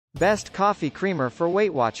Best coffee creamer for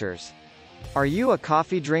Weight Watchers. Are you a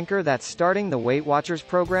coffee drinker that's starting the Weight Watchers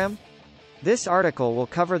program? This article will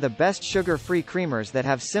cover the best sugar-free creamers that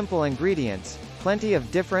have simple ingredients, plenty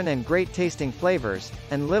of different and great-tasting flavors,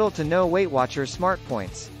 and little to no Weight Watchers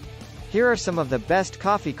SmartPoints. Here are some of the best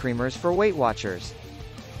coffee creamers for Weight Watchers.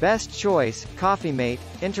 Best choice, Coffee Mate,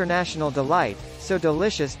 International Delight, so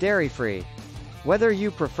delicious dairy-free. Whether you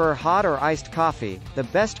prefer hot or iced coffee, the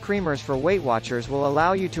best creamers for Weight Watchers will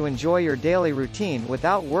allow you to enjoy your daily routine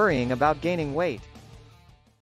without worrying about gaining weight.